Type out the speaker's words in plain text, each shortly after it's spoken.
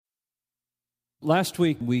Last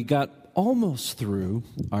week, we got almost through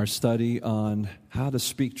our study on how to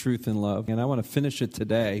speak truth in love, and I want to finish it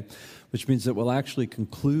today, which means that we'll actually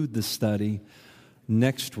conclude the study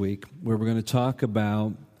next week, where we're going to talk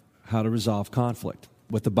about how to resolve conflict,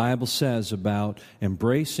 what the Bible says about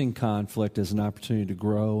embracing conflict as an opportunity to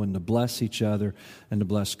grow and to bless each other and to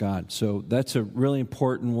bless God. So that's a really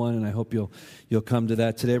important one, and I hope you'll come to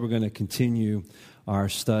that. Today we're going to continue our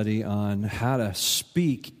study on how to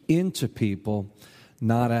speak into people,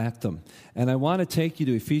 not at them. And I want to take you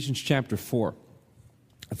to Ephesians chapter 4.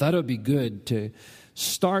 I thought it would be good to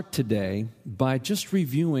start today by just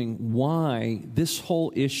reviewing why this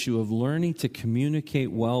whole issue of learning to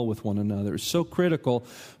communicate well with one another is so critical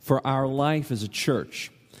for our life as a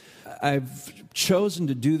church. I've chosen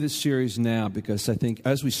to do this series now because I think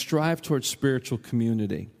as we strive towards spiritual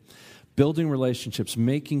community, building relationships,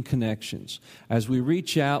 making connections, as we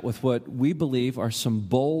reach out with what we believe are some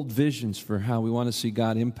bold visions for how we want to see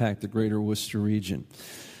God impact the greater Worcester region.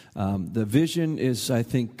 The vision is, I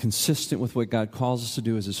think, consistent with what God calls us to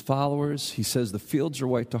do as His followers. He says the fields are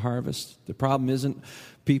white to harvest. The problem isn't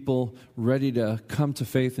people ready to come to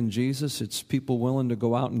faith in Jesus. It's people willing to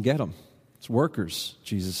go out and get them. It's workers,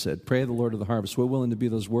 Jesus said. Pray the Lord of the harvest. We're willing to be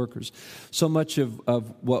those workers. So much of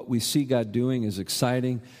what we see God doing is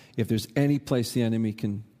exciting. If there's any place the enemy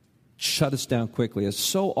can shut us down quickly, as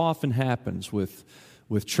so often happens with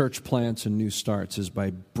church plants and new starts, is by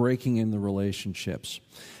breaking in the relationships.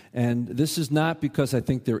 And this is not because I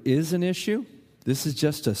think there is an issue. This is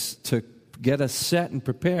just to get us set and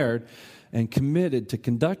prepared and committed to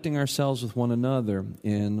conducting ourselves with one another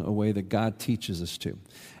in a way that God teaches us to.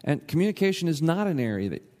 And communication is not an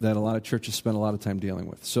area that a lot of churches spend a lot of time dealing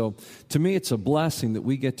with. So to me, it's a blessing that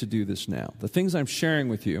we get to do this now. The things I'm sharing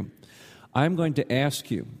with you, I'm going to ask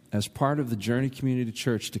you, as part of the Journey Community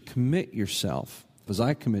Church, to commit yourself, as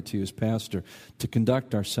I commit to you as pastor, to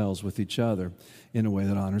conduct ourselves with each other in a way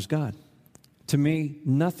that honors God. To me,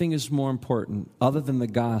 nothing is more important other than the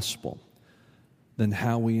gospel than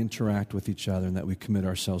how we interact with each other and that we commit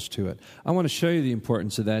ourselves to it. I want to show you the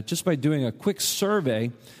importance of that just by doing a quick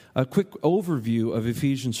survey, a quick overview of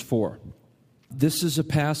Ephesians 4. This is a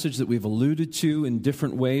passage that we've alluded to in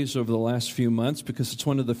different ways over the last few months because it's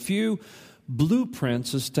one of the few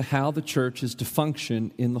blueprints as to how the church is to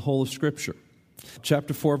function in the whole of Scripture.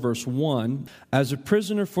 Chapter 4, verse 1, "As a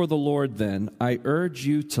prisoner for the Lord, then, I urge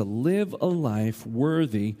you to live a life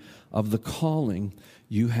worthy of the calling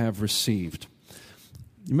you have received."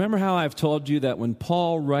 Remember how I've told you that when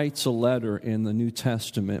Paul writes a letter in the New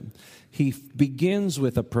Testament, he begins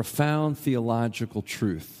with a profound theological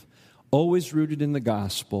truth, always rooted in the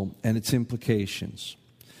gospel and its implications.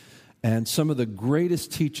 And some of the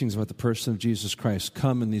greatest teachings about the person of Jesus Christ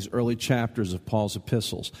come in these early chapters of Paul's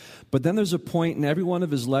epistles. But then there's a point in every one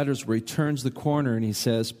of his letters where he turns the corner and he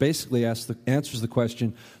says, basically answers the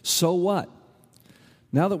question, so what?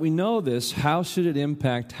 Now that we know this, how should it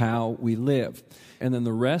impact how we live? And then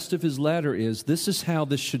the rest of his letter is, this is how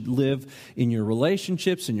this should live in your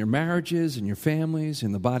relationships, in your marriages, in your families,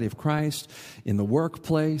 in the body of Christ, in the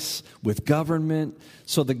workplace, with government.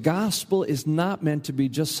 So the gospel is not meant to be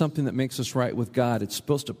just something that makes us right with God. It's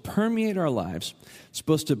supposed to permeate our lives. It's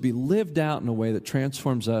supposed to be lived out in a way that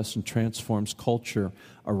transforms us and transforms culture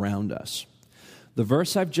around us. The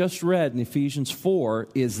verse I've just read in Ephesians 4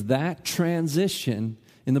 is that transition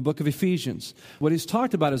in the book of Ephesians. What he's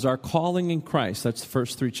talked about is our calling in Christ. That's the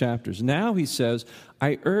first 3 chapters. Now he says,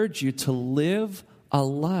 I urge you to live a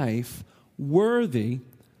life worthy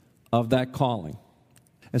of that calling.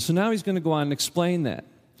 And so now he's going to go on and explain that.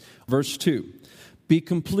 Verse 2, be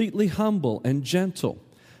completely humble and gentle.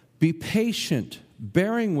 Be patient,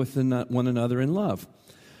 bearing with one another in love.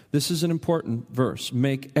 This is an important verse.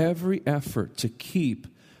 Make every effort to keep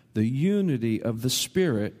the unity of the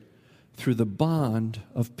Spirit through the bond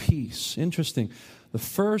of peace. Interesting. The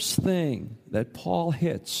first thing that Paul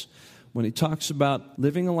hits when he talks about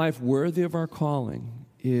living a life worthy of our calling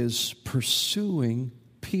is pursuing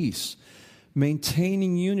peace,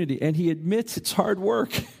 maintaining unity. And he admits it's hard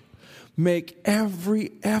work. Make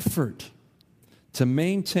every effort to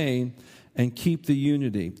maintain and keep the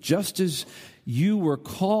unity. Just as you were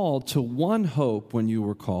called to one hope when you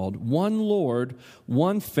were called, one Lord,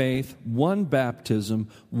 one faith, one baptism,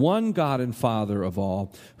 one God and Father of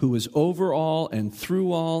all, who is over all and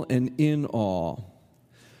through all and in all.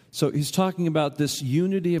 So he's talking about this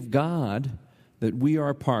unity of God that we are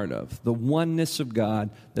a part of, the oneness of God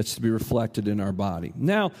that's to be reflected in our body.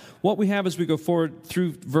 Now, what we have as we go forward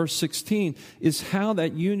through verse 16 is how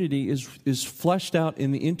that unity is fleshed out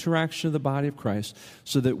in the interaction of the body of Christ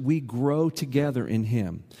so that we grow together in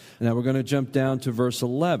Him. Now, we're going to jump down to verse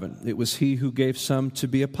 11. It was He who gave some to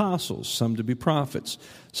be apostles, some to be prophets,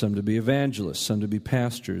 some to be evangelists, some to be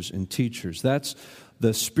pastors and teachers. That's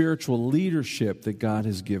the spiritual leadership that God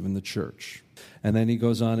has given the church. And then he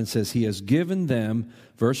goes on and says, He has given them,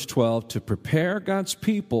 verse 12, to prepare God's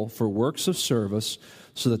people for works of service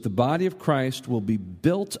so that the body of Christ will be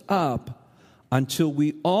built up until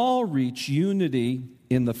we all reach unity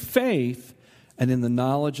in the faith and in the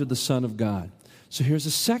knowledge of the Son of God. So here's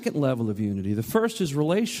a second level of unity. The first is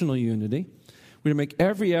relational unity. We're going to make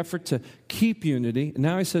every effort to keep unity. And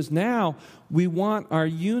now he says, now we want our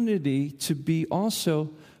unity to be also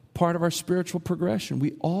part of our spiritual progression.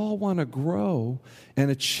 We all want to grow and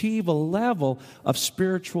achieve a level of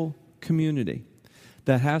spiritual community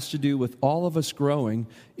that has to do with all of us growing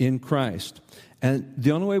in Christ. And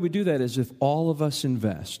the only way we do that is if all of us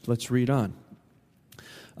invest. Let's read on.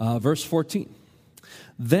 Verse 14.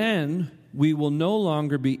 Then we will no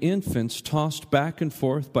longer be infants tossed back and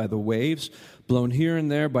forth by the waves, blown here and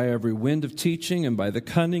there by every wind of teaching and by the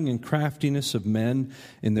cunning and craftiness of men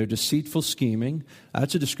in their deceitful scheming.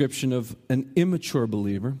 That's a description of an immature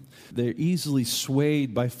believer. They're easily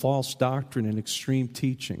swayed by false doctrine and extreme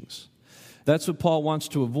teachings. That's what Paul wants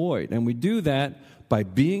to avoid. And we do that by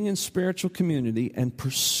being in spiritual community and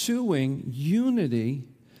pursuing unity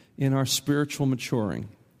in our spiritual maturing.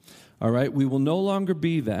 All right, we will no longer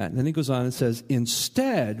be that. And then he goes on and says,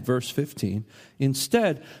 instead, verse 15,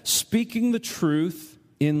 instead, speaking the truth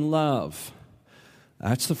in love.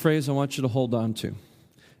 That's the phrase I want you to hold on to.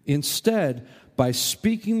 Instead, by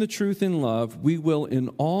speaking the truth in love, we will in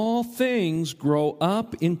all things grow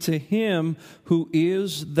up into Him who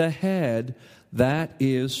is the head, that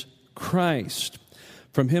is Christ.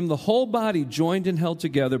 From Him the whole body, joined and held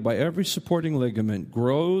together by every supporting ligament,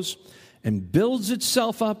 grows and builds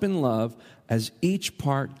itself up in love as each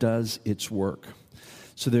part does its work.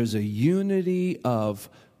 So there's a unity of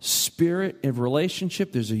spirit and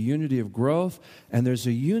relationship, there's a unity of growth, and there's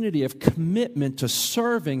a unity of commitment to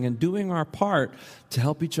serving and doing our part to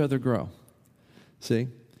help each other grow. See?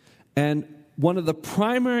 And one of the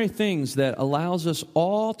primary things that allows us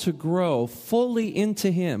all to grow fully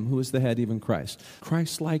into Him, who is the head, even Christ,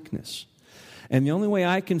 Christ-likeness. And the only way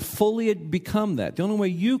I can fully become that, the only way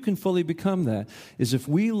you can fully become that, is if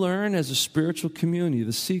we learn as a spiritual community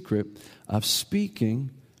the secret of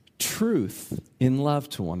speaking truth in love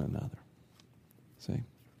to one another. See?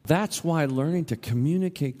 That's why learning to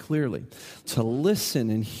communicate clearly, to listen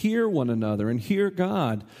and hear one another and hear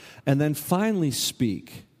God, and then finally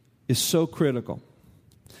speak is so critical.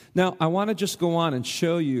 Now, I want to just go on and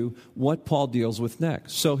show you what Paul deals with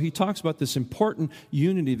next. So he talks about this important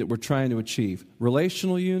unity that we're trying to achieve.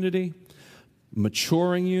 Relational unity,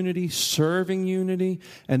 maturing unity, serving unity,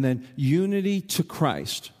 and then unity to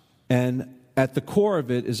Christ. And at the core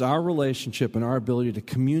of it is our relationship and our ability to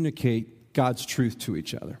communicate God's truth to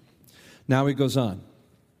each other. Now he goes on.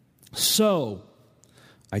 So,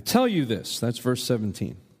 I tell you this, that's verse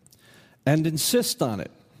 17, and insist on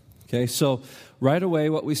it. Okay, so right away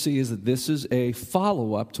what we see is that this is a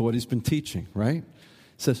follow-up to what he's been teaching, right? It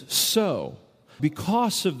says, so,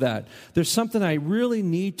 because of that, there's something I really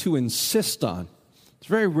need to insist on. It's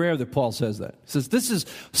very rare that Paul says that. He says, this is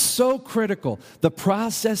so critical. The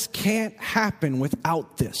process can't happen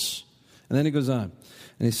without this. And then he goes on,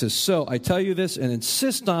 and he says, so, I tell you this and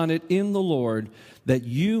insist on it in the Lord, that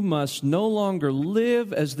you must no longer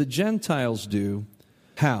live as the Gentiles do.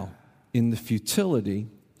 How? In the futility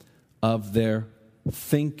of their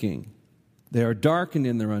thinking. They are darkened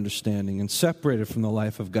in their understanding and separated from the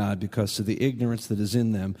life of God because of the ignorance that is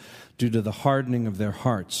in them due to the hardening of their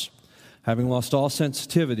hearts. Having lost all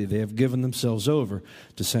sensitivity, they have given themselves over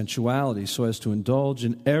to sensuality so as to indulge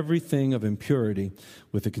in everything of impurity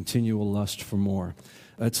with a continual lust for more.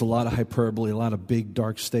 That's a lot of hyperbole, a lot of big,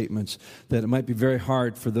 dark statements that it might be very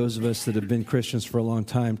hard for those of us that have been Christians for a long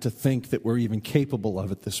time to think that we're even capable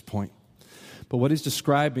of at this point. But what he's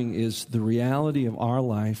describing is the reality of our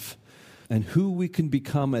life and who we can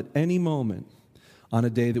become at any moment on a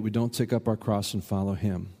day that we don't take up our cross and follow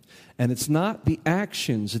Him. And it's not the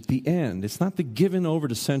actions at the end. It's not the giving over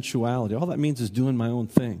to sensuality. All that means is doing my own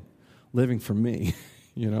thing, living for me,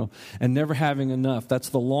 and never having enough. That's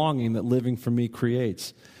the longing that living for me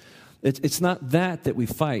creates. It's not that we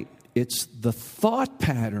fight. It's the thought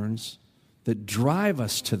patterns that drive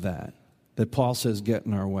us to that Paul says get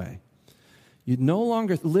in our way. You no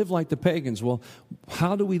longer live like the pagans. Well,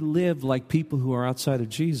 how do we live like people who are outside of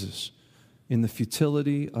Jesus? In the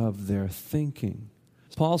futility of their thinking.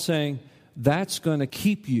 Paul's saying that's going to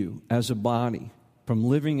keep you as a body from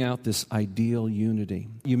living out this ideal unity.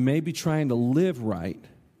 You may be trying to live right,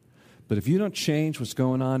 but if you don't change what's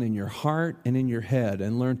going on in your heart and in your head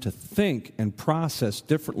and learn to think and process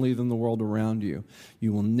differently than the world around you,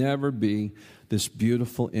 you will never be this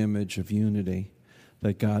beautiful image of unity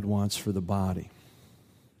that God wants for the body.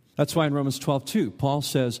 That's why in Romans 12:2, Paul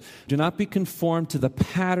says, do not be conformed to the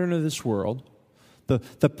pattern of this world,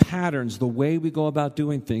 the patterns, the way we go about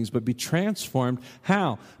doing things, but be transformed.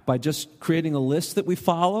 How? By just creating a list that we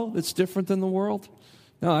follow that's different than the world?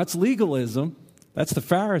 No, that's legalism. That's the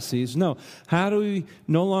Pharisees. No. How do we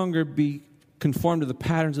no longer be conformed to the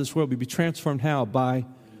patterns of this world? We be transformed how? By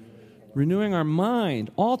renewing our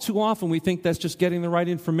mind. All too often we think that's just getting the right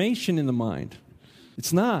information in the mind.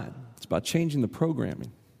 It's not. It's about changing the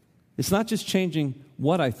programming. It's not just changing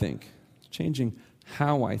what I think. It's changing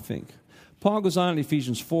how I think. Paul goes on in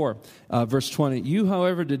Ephesians 4, verse 20. You,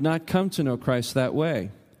 however, did not come to know Christ that way.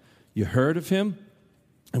 You heard of him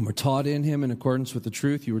and were taught in him in accordance with the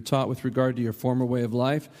truth. You were taught with regard to your former way of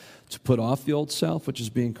life to put off the old self, which is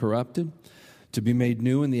being corrupted, to be made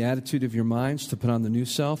new in the attitude of your minds, to put on the new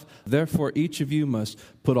self. Therefore, each of you must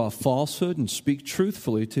put off falsehood and speak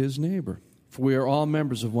truthfully to his neighbor. For we are all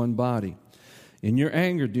members of one body. In your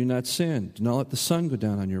anger, do not sin. Do not let the sun go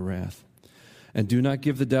down on your wrath. And do not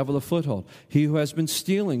give the devil a foothold. He who has been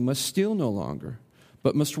stealing must steal no longer,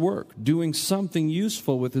 but must work, doing something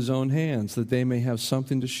useful with his own hands, that they may have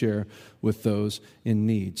something to share with those in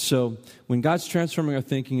need. So when God's transforming our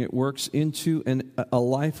thinking, it works into a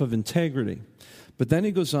life of integrity. But then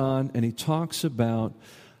he goes on and he talks about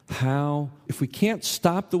how if we can't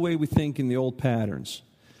stop the way we think in the old patterns,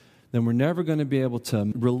 then we're never going to be able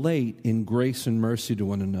to relate in grace and mercy to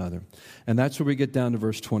one another. And that's where we get down to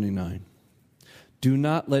verse 29. Do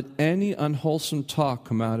not let any unwholesome talk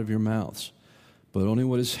come out of your mouths, but only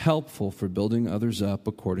what is helpful for building others up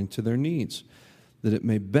according to their needs, that it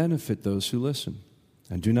may benefit those who listen.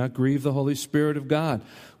 And do not grieve the Holy Spirit of God,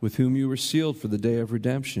 with whom you were sealed for the day of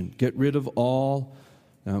redemption. Get rid of all.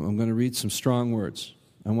 Now, I'm going to read some strong words.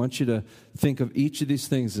 I want you to think of each of these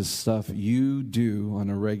things as stuff you do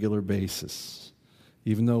on a regular basis.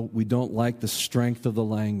 Even though we don't like the strength of the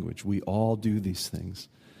language, we all do these things.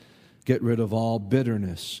 Get rid of all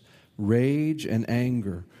bitterness, rage and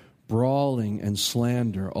anger, brawling and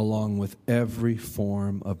slander, along with every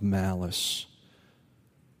form of malice.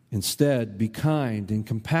 Instead, be kind and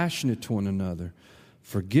compassionate to one another,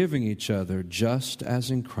 forgiving each other just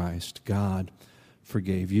as in Christ God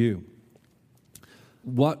forgave you.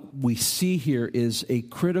 What we see here is a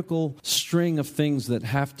critical string of things that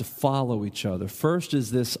have to follow each other. First is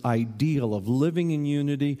this ideal of living in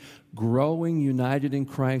unity, growing united in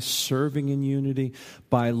Christ, serving in unity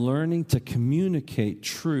by learning to communicate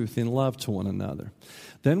truth in love to one another.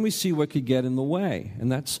 Then we see what could get in the way,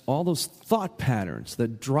 and that's all those thought patterns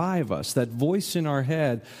that drive us, that voice in our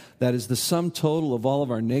head that is the sum total of all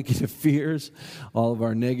of our negative fears, all of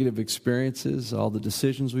our negative experiences, all the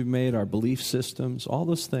decisions we've made, our belief systems, all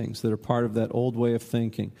those things that are part of that old way of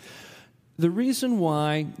thinking. The reason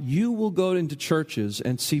why you will go into churches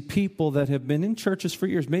and see people that have been in churches for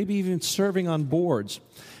years, maybe even serving on boards,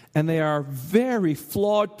 and they are very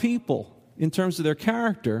flawed people in terms of their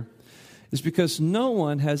character, is because no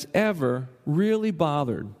one has ever really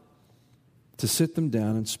bothered to sit them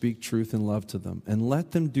down and speak truth and love to them and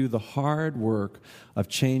let them do the hard work of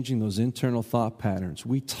changing those internal thought patterns.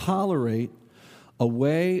 We tolerate a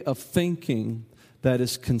way of thinking that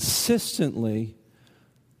is consistently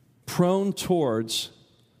prone towards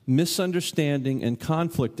misunderstanding and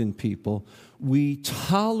conflict in people. We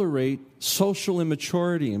tolerate social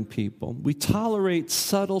immaturity in people. We tolerate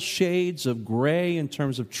subtle shades of gray in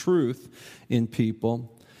terms of truth in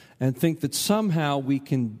people and think that somehow we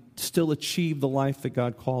can still achieve the life that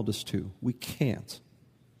God called us to. We can't.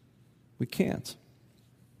 We can't.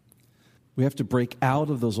 We have to break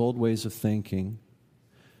out of those old ways of thinking,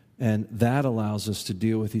 and that allows us to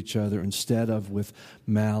deal with each other instead of with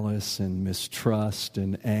malice and mistrust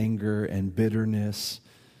and anger and bitterness,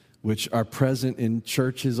 which are present in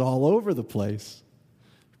churches all over the place.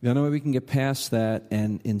 The only way we can get past that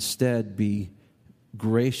and instead be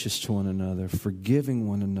gracious to one another, forgiving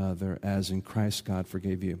one another as in Christ God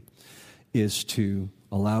forgave you, is to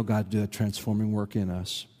allow God to do a transforming work in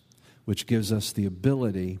us, which gives us the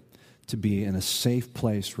ability to be in a safe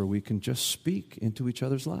place where we can just speak into each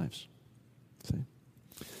other's lives. See?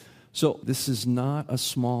 So this is not a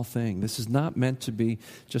small thing. This is not meant to be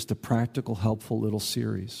just a practical, helpful little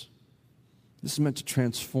series. This is meant to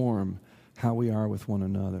transform how we are with one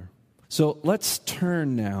another. So let's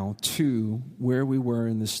turn now to where we were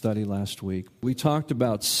in this study last week. We talked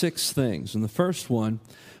about 6 things, and the first one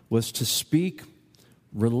was to speak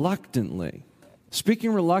reluctantly.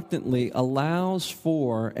 Speaking reluctantly allows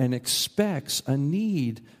for and expects a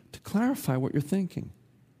need to clarify what you're thinking,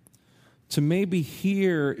 to maybe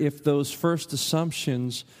hear if those first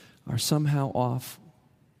assumptions are somehow off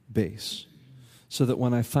base, so that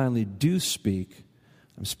when I finally do speak,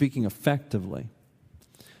 I'm speaking effectively.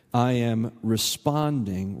 I am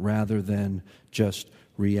responding rather than just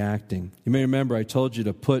reacting. You may remember I told you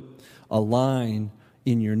to put a line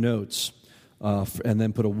in your notes and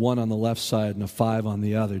then put a 1 on the left side and a 5 on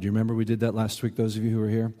the other. Do you remember we did that last week, those of you who were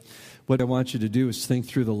here? What I want you to do is think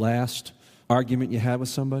through the last argument you had with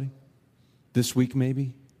somebody. This week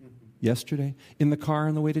maybe? Yesterday? In the car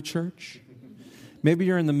on the way to church? Maybe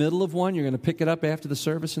you're in the middle of one. You're going to pick it up after the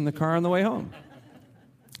service in the car on the way home.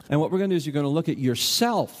 And what we're going to do is you're going to look at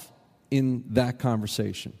yourself in that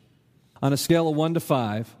conversation. On a scale of 1 to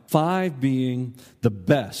 5, 5 being the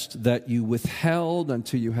best, that you withheld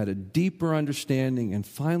until you had a deeper understanding, and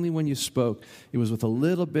finally when you spoke, it was with a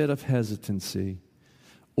little bit of hesitancy.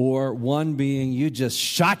 Or 1 being you just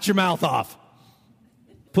shot your mouth off.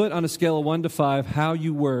 Put on a scale of 1 to 5 how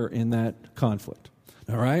you were in that conflict.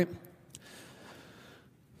 All right?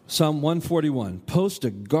 Psalm 141, post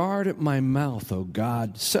a guard at my mouth, O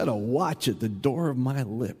God. Set a watch at the door of my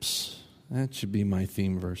lips. That should be my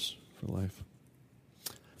theme verse for life.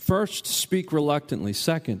 First, speak reluctantly.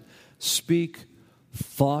 Second, speak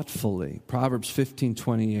thoughtfully. Proverbs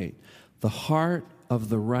 15:28. The heart of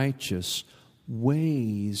the righteous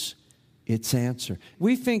weighs its answer.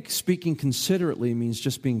 We think speaking considerately means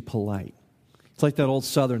just being polite. It's like that old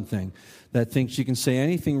Southern thing that thinks you can say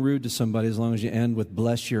anything rude to somebody as long as you end with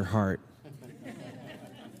bless your heart.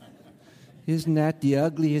 Isn't that the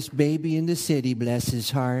ugliest baby in the city, bless his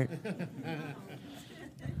heart?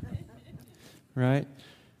 Right?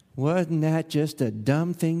 Wasn't that just a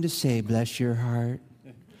dumb thing to say, bless your heart?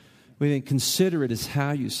 We think considerate is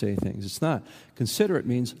how you say things. It's not. Considerate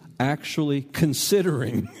means actually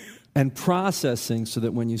considering and processing so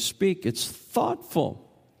that when you speak, it's thoughtful.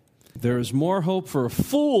 There is more hope for a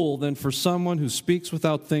fool than for someone who speaks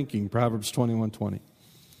without thinking, Proverbs 21:20.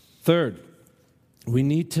 Third, we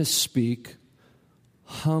need to speak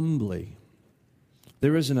humbly.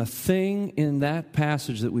 There isn't a thing in that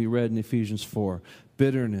passage that we read in Ephesians 4,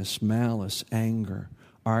 bitterness, malice, anger,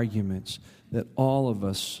 arguments, that all of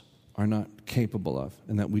us are not capable of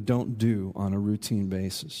and that we don't do on a routine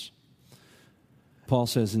basis. Paul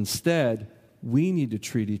says instead, we need to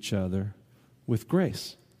treat each other with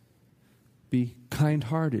grace. Be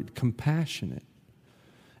kind-hearted, compassionate.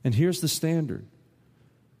 And here's the standard.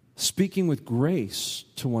 Speaking with grace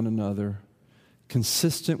to one another,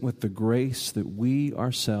 consistent with the grace that we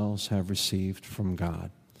ourselves have received from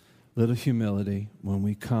God. Little humility when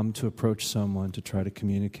we come to approach someone to try to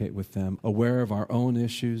communicate with them, aware of our own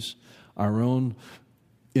issues, our own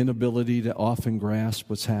inability to often grasp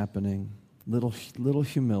what's happening. Little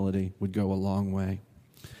humility would go a long way.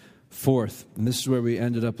 Fourth, and this is where we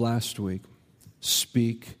ended up last week,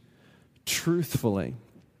 speak truthfully.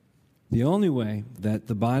 The only way that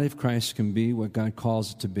the body of Christ can be what God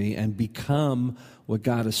calls it to be and become what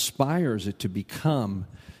God aspires it to become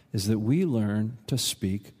is that we learn to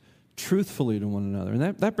speak truthfully to one another. And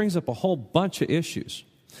that brings up a whole bunch of issues.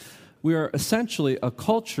 We are essentially a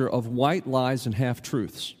culture of white lies and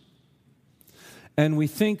half-truths. And we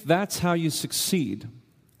think that's how you succeed.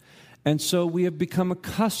 And so we have become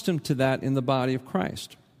accustomed to that in the body of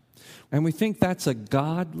Christ. And we think that's a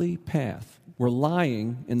godly path. We're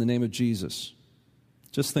lying in the name of Jesus.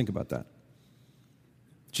 Just think about that.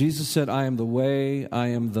 Jesus said, I am the way, I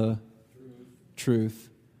am the truth.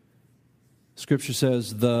 Scripture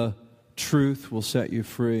says the truth will set you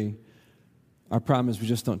free. Our problem is we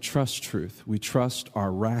just don't trust truth. We trust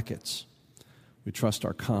our rackets. We trust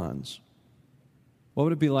our cons. What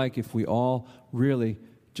would it be like if we all really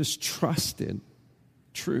just trusted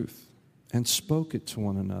truth and spoke it to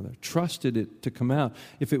one another, trusted it to come out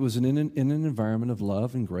if it was in an environment of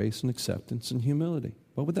love and grace and acceptance and humility?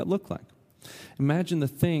 What would that look like? Imagine the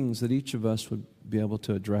things that each of us would be able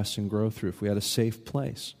to address and grow through if we had a safe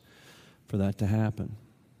place for that to happen.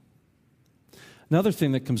 Another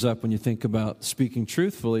thing that comes up when you think about speaking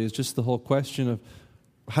truthfully is just the whole question of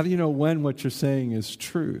how do you know when what you're saying is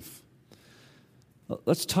truth?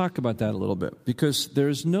 Let's talk about that a little bit, because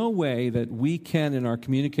there's no way that we can, in our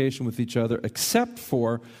communication with each other, except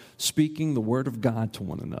for speaking the Word of God to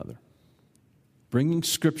one another, bringing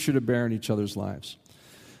Scripture to bear in each other's lives,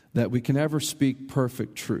 that we can ever speak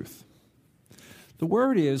perfect truth. The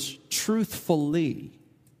word is truthfully.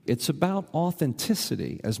 It's about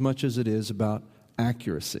authenticity as much as it is about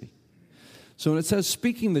accuracy. So when it says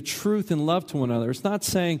speaking the truth in love to one another, it's not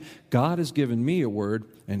saying God has given me a word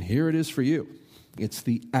and here it is for you. It's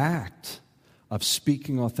the act of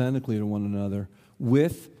speaking authentically to one another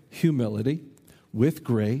with humility, with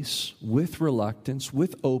grace, with reluctance,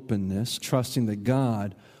 with openness, trusting that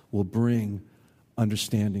God will bring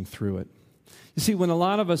understanding through it. You see, when a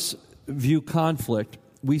lot of us view conflict,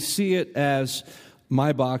 we see it as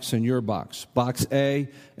my box and your box A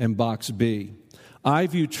and box B. I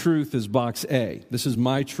view truth as box A. This is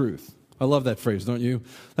my truth. I love that phrase, don't you?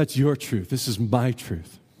 That's your truth. This is my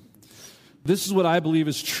truth. This is what I believe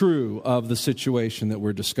is true of the situation that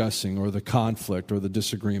we're discussing, or the conflict, or the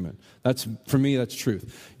disagreement. For me, that's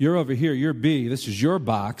truth. You're over here, you're B. This is your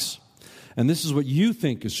box, and this is what you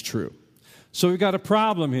think is true. So we've got a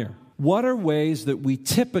problem here. What are ways that we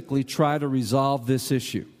typically try to resolve this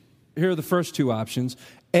issue? Here are the first two options.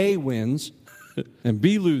 A wins and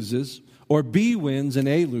B loses, or B wins and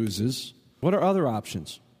A loses. What are other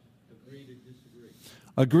options? Agree to disagree.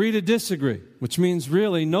 Agree to disagree, which means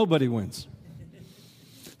really nobody wins.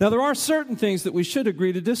 Now, there are certain things that we should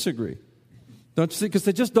agree to disagree. Don't you see? Because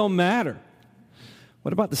they just don't matter.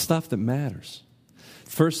 What about the stuff that matters?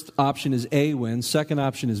 First option is A wins. Second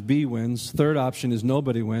option is B wins. Third option is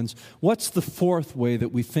nobody wins. What's the fourth way that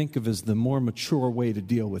we think of as the more mature way to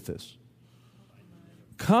deal with this?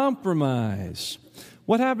 Compromise.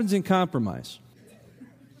 What happens in compromise?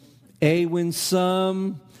 A wins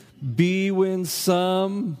some, B wins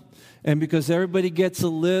some, and because everybody gets a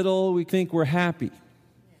little, we think we're happy,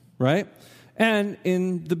 right? And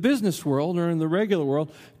in the business world or in the regular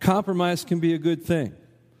world, compromise can be a good thing.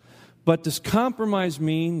 But does compromise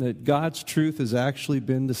mean that God's truth has actually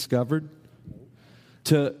been discovered?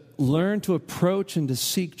 To learn to approach and to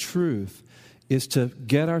seek truth is to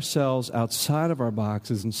get ourselves outside of our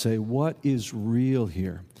boxes and say, what is real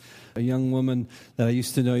here? A young woman that I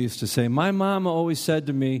used to know used to say, my mom always said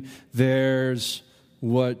to me, there's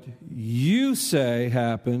what you say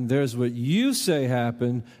happened, there's what you say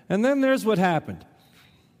happened, and then there's what happened.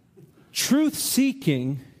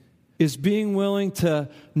 Truth-seeking is being willing to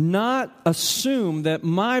not assume that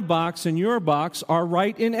my box and your box are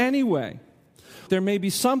right in any way. There may be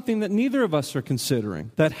something that neither of us are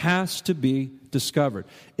considering that has to be discovered.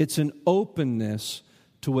 It's an openness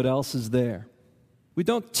to what else is there. We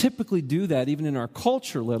don't typically do that even in our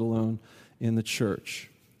culture, let alone in the church.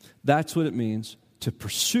 That's what it means to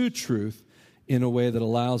pursue truth in a way that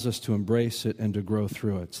allows us to embrace it and to grow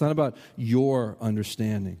through it. It's not about your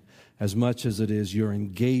understanding as much as it is you're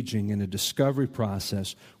engaging in a discovery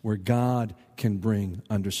process where God can bring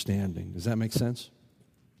understanding. Does that make sense?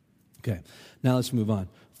 Okay, now let's move on.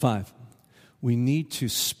 5, we need to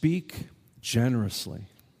speak generously.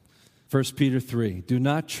 1 Peter 3, do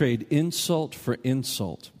not trade insult for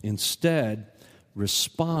insult. Instead,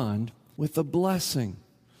 respond with a blessing.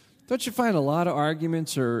 Don't you find a lot of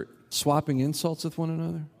arguments are swapping insults with one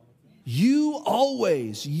another? You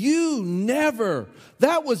always, you never.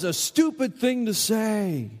 That was a stupid thing to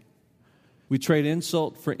say. We trade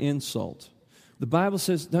insult for insult. The Bible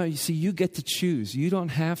says, no, you see, you get to choose. You don't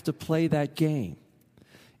have to play that game.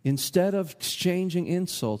 Instead of exchanging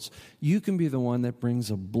insults, you can be the one that brings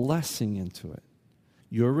a blessing into it.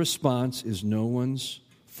 Your response is no one's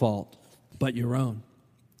fault but your own.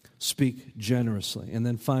 Speak generously. And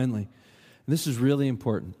then finally, this is really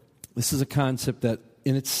important. This is a concept that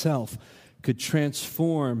in itself could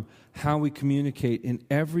transform how we communicate in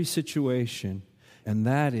every situation, and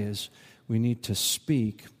that is we need to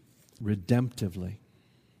speak redemptively.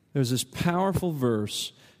 There's this powerful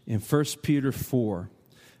verse in 1 Peter 4.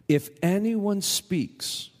 If anyone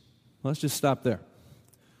speaks, let's just stop there.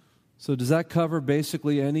 So does that cover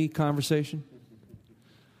basically any conversation?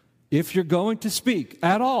 If you're going to speak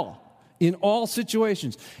at all, in all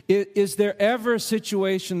situations, is there ever a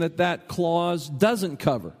situation that clause doesn't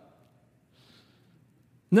cover?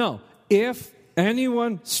 No. If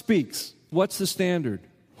anyone speaks, what's the standard?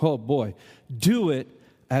 Oh boy. Do it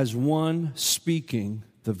as one speaking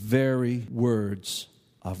the very words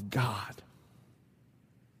of God.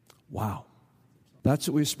 Wow. That's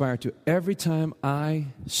what we aspire to. Every time I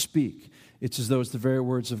speak, it's as though it's the very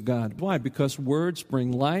words of God. Why? Because words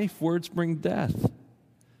bring life, words bring death.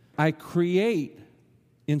 I create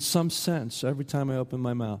in some sense every time I open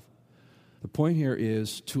my mouth. The point here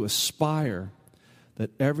is to aspire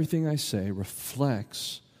that everything I say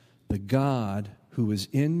reflects the God who is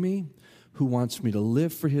in me, who wants me to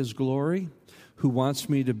live for His glory, who wants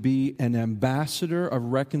me to be an ambassador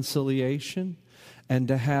of reconciliation, and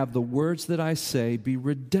to have the words that I say be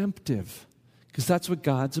redemptive, Because that's what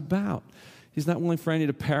God's about. He's not willing for any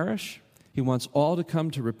to perish. He wants all to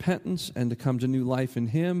come to repentance and to come to new life in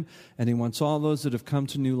Him. And He wants all those that have come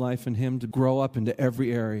to new life in Him to grow up into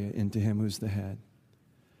every area into Him who's the head.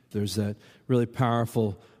 There's that really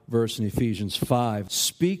powerful verse in Ephesians 5.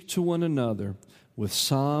 Speak to one another with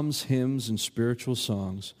psalms, hymns, and spiritual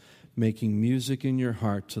songs, making music in your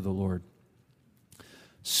heart to the Lord.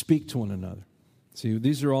 Speak to one another. See,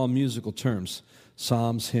 these are all musical terms.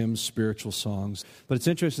 Psalms, hymns, spiritual songs. But it's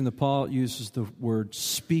interesting that Paul uses the word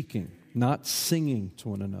speaking, not singing to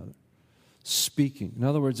one another. Speaking. In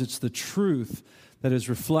other words, it's the truth that is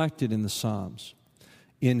reflected in the Psalms,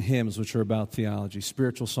 in hymns, which are about theology.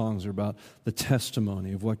 Spiritual songs are about the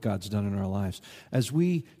testimony of what God's done in our lives. As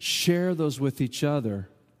we share those with each other,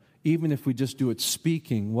 even if we just do it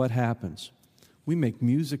speaking, what happens? We make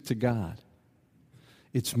music to God.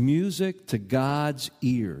 It's music to God's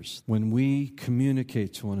ears when we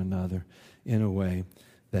communicate to one another in a way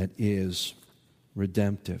that is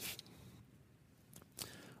redemptive.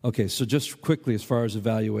 Okay, so just quickly as far as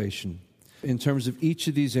evaluation. In terms of each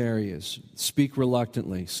of these areas, speak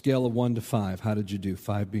reluctantly, scale of 1 to 5, how did you do?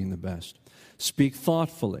 5 being the best. Speak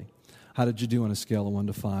thoughtfully. How did you do on a scale of 1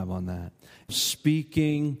 to 5 on that?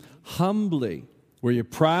 Speaking humbly. Were you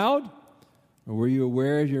proud? Or were you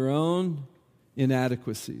aware of your own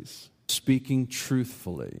inadequacies? Speaking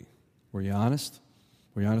truthfully. Were you honest?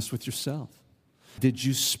 Were you honest with yourself? Did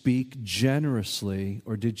you speak generously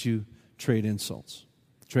or did you trade insults?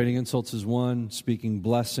 Trading insults is 1, speaking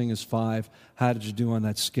blessing is 5. How did you do on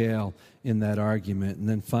that scale in that argument? And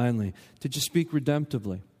then finally, did you speak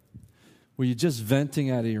redemptively? Were you just venting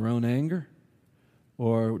out of your own anger?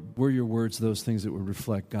 Or were your words those things that would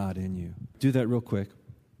reflect God in you? Do that real quick.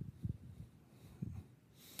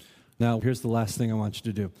 Now, here's the last thing I want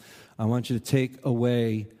you to do. I want you to take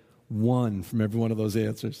away 1 from every one of those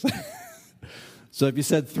answers. So if you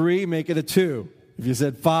said 3, make it a 2. If you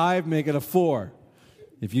said 5, make it a 4.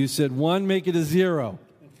 If you said 1, make it a 0.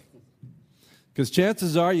 Because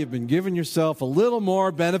chances are you've been giving yourself a little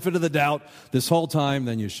more benefit of the doubt this whole time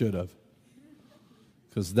than you should have.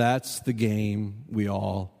 Because that's the game we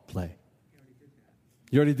all play.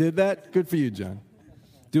 You already did that? Good for you, John.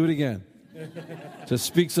 Do it again. Just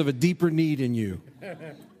speaks of a deeper need in you.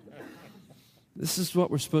 This is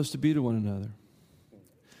what we're supposed to be to one another.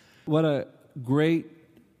 What a great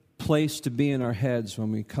place to be in our heads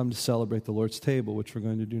when we come to celebrate the Lord's table, which we're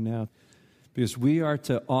going to do now. Because we are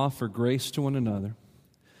to offer grace to one another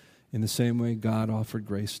in the same way God offered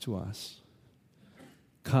grace to us.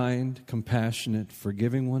 Kind, compassionate,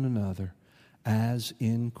 forgiving one another as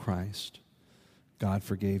in Christ God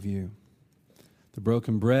forgave you. The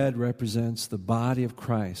broken bread represents the body of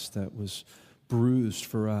Christ that was bruised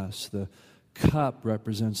for us. The cup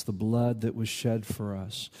represents the blood that was shed for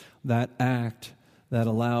us. That act that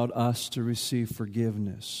allowed us to receive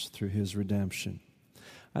forgiveness through His redemption.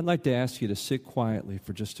 I'd like to ask you to sit quietly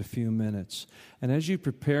for just a few minutes. And as you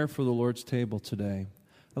prepare for the Lord's table today,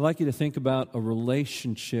 I'd like you to think about a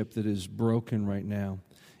relationship that is broken right now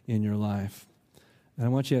in your life. And I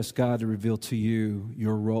want you to ask God to reveal to you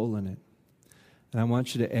your role in it. And I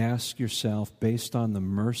want you to ask yourself, based on the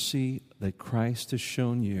mercy that Christ has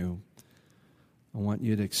shown you, I want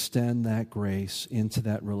you to extend that grace into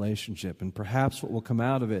that relationship. And perhaps what will come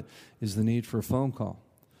out of it is the need for a phone call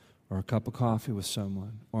or a cup of coffee with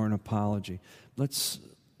someone or an apology. Let's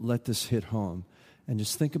let this hit home and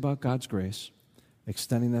just think about God's grace,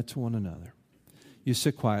 extending that to one another. You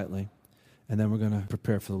sit quietly, and then we're going to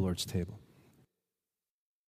prepare for the Lord's table.